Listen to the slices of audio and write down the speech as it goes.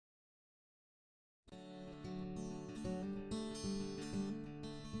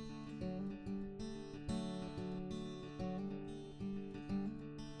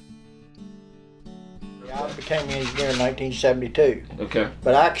became an engineer in 1972. Okay.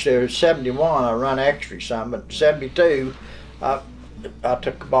 But actually, it was 71. I run extra some, but 72, I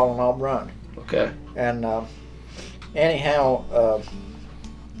took the ball and knob run. Okay. And anyhow,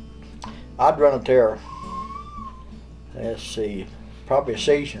 I'd run it there. Let's see, probably a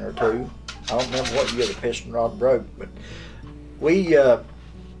season or two. I don't remember what year the piston rod broke, but we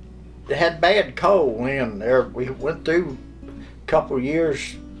had bad coal in there. We went through a couple of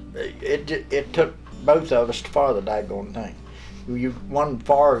years. It took both of us to fire the daggone thing. One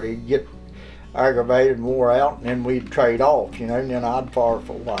fire, he'd get aggravated and wore out, and then we'd trade off, you know, and then I'd fire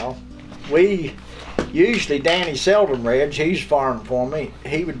for a while. We usually, Danny seldom reds, he's firing for me.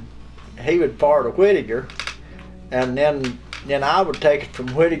 He would fire to Whittaker, and then I would take it from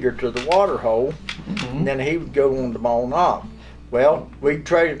Whittaker to the water hole, and then he would go on the ball knob. Well, we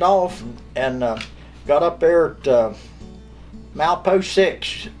traded off and got up there at Milepost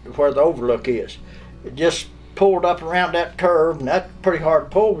 6, where the overlook is. It just pulled up around that curve, and that's pretty hard to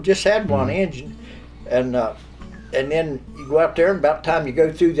pull. We just had one engine, and then you go out there, and about the time you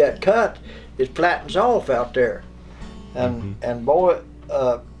go through that cut, it flattens off out there, and boy,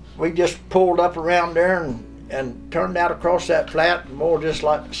 we just pulled up around there and turned out across that flat, and more just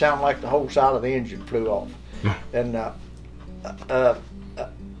like sound like the whole side of the engine flew off. And I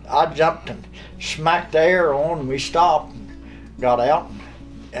jumped and smacked the air on, and we stopped and got out,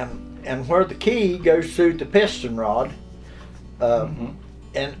 and where the key goes through the piston rod, and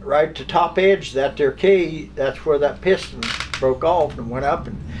right at the top edge of that there key, that's where that piston broke off and went up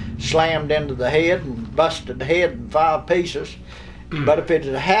and slammed into the head and busted the head in 5 pieces. But if it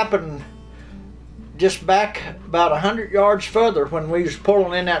had happened just back about 100 yards further when we was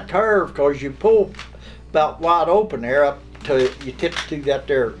pulling in that curve, because you pull about wide open there up till you tip through that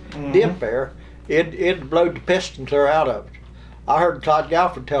there dip there, it blowed the piston clear out of it. I heard Todd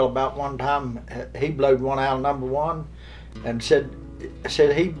Galford tell about one time he blowed one out of number 1 and said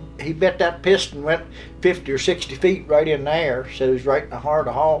he bet that piston went 50 or 60 feet right in the air. Said it was right in the heart of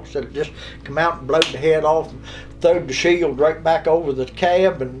the hall. Said it just come out and blowed the head off and throwed the shield right back over the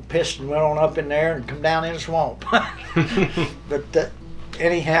cab, and the piston went on up in there and come down in the swamp. But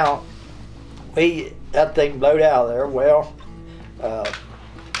anyhow, that thing blowed out of there. Well,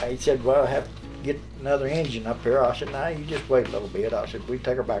 he said, well, I have to get another engine up here. I said, no, you just wait a little bit. I said, we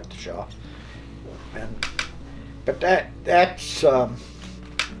take her back to the shop. But that's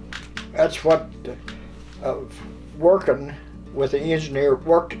what working with an engineer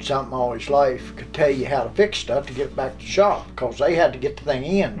worked at something all his life could tell you how to fix stuff to get it back to the shop, because they had to get the thing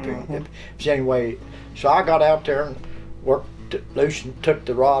in if it's any way. So I got out there and worked it loose and took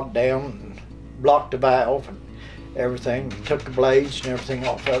the rod down and blocked the valve and everything, took the blades and everything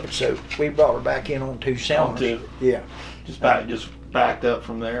off of it. So we brought her back in on 2 cylinders. Yeah. Just backed up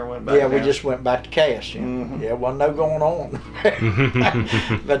from there, went back. Yeah, down. We just went back to cast. Yeah, wasn't no going on.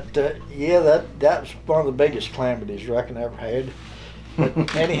 But yeah, that's one of the biggest calamities I reckon I ever had.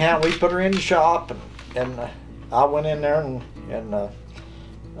 But anyhow, we put her in the shop, and I went in there and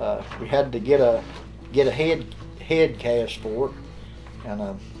we had to get a head cast for it,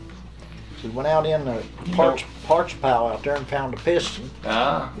 and we went out in the parts pile out there and found a piston.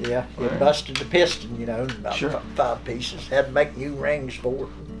 Ah. Yeah, it busted the piston, you know, in about 5 pieces. Had to make new rings for it.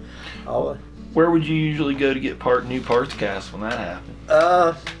 Where would you usually go to get new parts cast when that happened?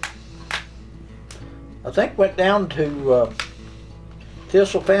 I think went down to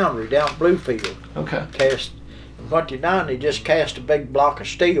Thistle Foundry down at Bluefield. Okay. Cast. And what they done, they just cast a big block of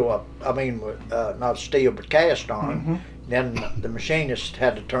steel up. I mean, not steel, but cast on. Then the machinist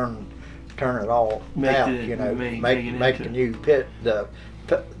had to turn it all out, you know, make the new pit, the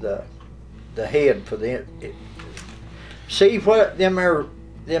head for the. See what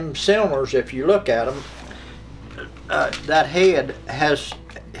them cylinders, if you look at them, that head has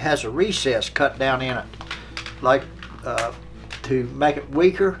a recess cut down in it, like to make it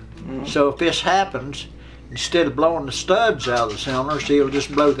weaker. So if this happens, instead of blowing the studs out of the cylinders, he'll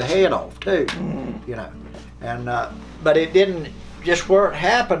just blow the head off too, you know. And but it didn't. Just where it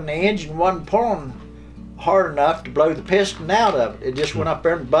happened, the engine wasn't pulling hard enough to blow the piston out of it. It just went up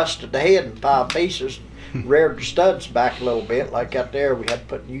there and busted the head in 5 pieces, reared the studs back a little bit. Like out there, we had to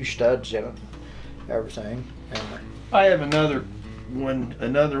put new studs in it, everything. And, I have another one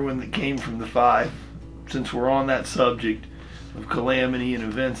that came from the 5. Since we're on that subject of calamity and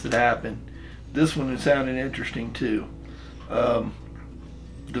events that happen, this one is sounding interesting too.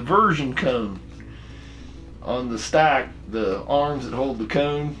 Diversion cone. On the stack, the arms that hold the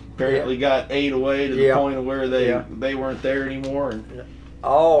cone apparently got ate away to the point of where they weren't there anymore, and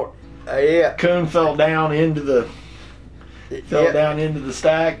cone fell down into the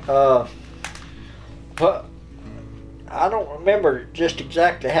stack. I don't remember just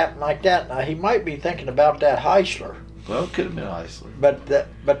exactly happened like that. Now he might be thinking about that Heisler. Well, it could have been Heisler. But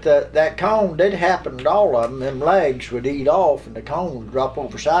that cone did happen to all of them. Them legs would eat off, and the cone would drop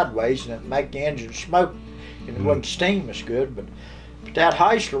over sideways, and it'd make the engine smoke, and it wouldn't steam as good. But that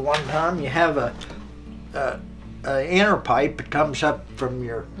Heisler, one time you have a inner pipe that comes up from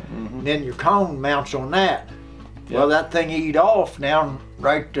your, then your cone mounts on that. Yep. Well, that thing eat off down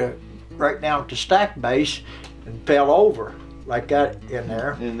right down to stack base, and fell over like that in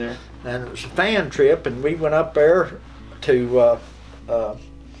there. And it was a fan trip, and we went up there to,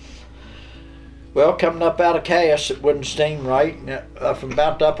 well, coming up out of Cass, it wouldn't steam right. And from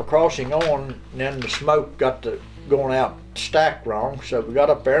about the upper crossing on, and then the smoke got to going out stacked wrong. So we got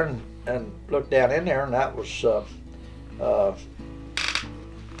up there and looked down in there, and that was,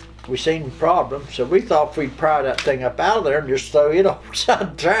 we seen the problem. So we thought if we'd pry that thing up out of there and just throw it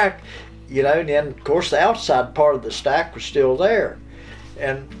outside the track, you know, and then of course the outside part of the stack was still there.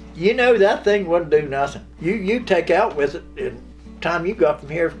 And you know that thing wouldn't do nothing. You take out with it, and time you got from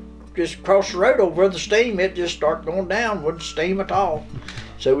here, just across the road over the steam, it just started going down, wouldn't steam at all.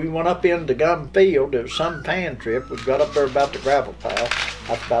 So we went up into Gum Field. It was some fan trip. We got up there about the gravel pile.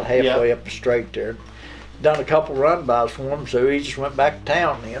 That's about halfway up the straight there. Done a couple run-bys for him, so he just went back to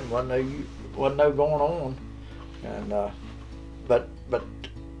town then. Wasn't no going on. And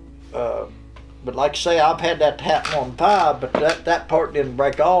but like I say, I've had that to happen on 5, but that part didn't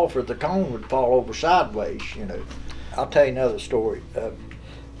break off, or the cone would fall over sideways, you know. I'll tell you another story.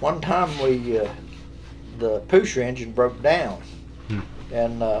 One time the pusher engine broke down,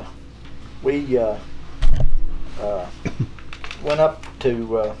 and we went up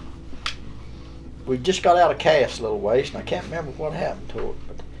to, we just got out of Cass a little ways, and I can't remember what happened to it,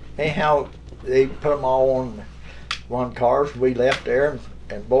 but anyhow, they put them all on one cars, we left there,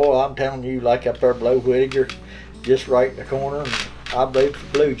 and boy, I'm telling you, like up there below Whittaker, just right in the corner, and I believe the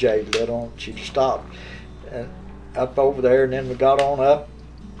Blue Jay lit on, she stopped, and up over there, and then we got on up,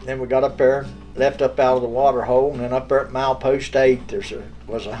 and then we got up there, left up out of the water hole, and then up there at milepost 8,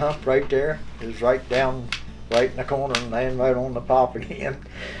 was a hump right there. It was right down, right in the corner, and laying right on the pop again.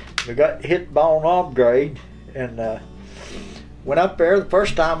 We got hit ball knob grade, and went up there, the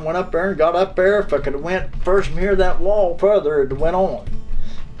first time went up there and got up there, if I could have went first from here that wall further, it went on.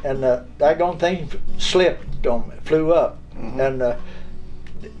 And that daggone thing slipped on me, flew up. And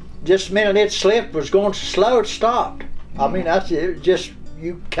just the minute it slipped, was going so slow, it stopped. I mean, it just,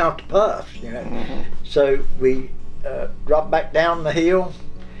 you count the puffs, you know. So we dropped back down the hill,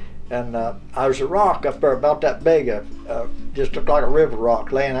 and there was a rock up there about that big, just looked like a river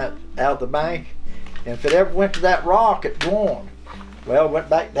rock laying out of the bank. And if it ever went to that rock, it'd go on. Well, went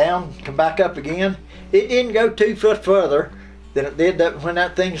back down, come back up again. It didn't go 2 foot further than it did when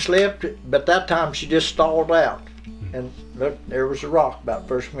that thing slipped, but that time she just stalled out. And look, there was a rock about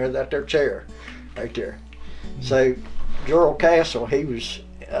first from here, that there chair right there. So Gerald Castle, he was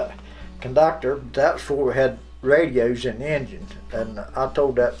conductor, but that was before we had radios in the engine. And I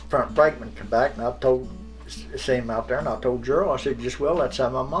told that front brakeman come back, and I see him out there, and I told Gerald, I said, just well, that's how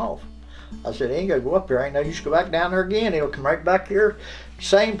I'm off. I said, he ain't gonna go up there, ain't no use to go back down there again. He'll come right back here,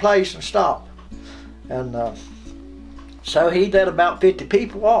 same place, and stop. And so he let about 50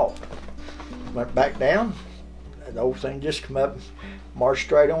 people off. Went back down, and the old thing just come up, marched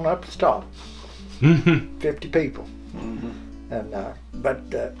straight on up to the top. 50 people. And but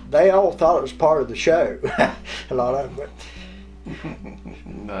they all thought it was part of the show. A lot of them.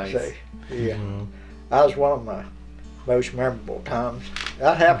 Nice. So, yeah, that was one of my most memorable times.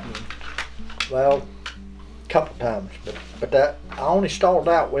 That happened, well, a couple times, but that I only stalled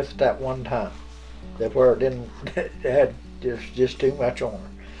out with it that one time. That where it didn't, it had just too much on her.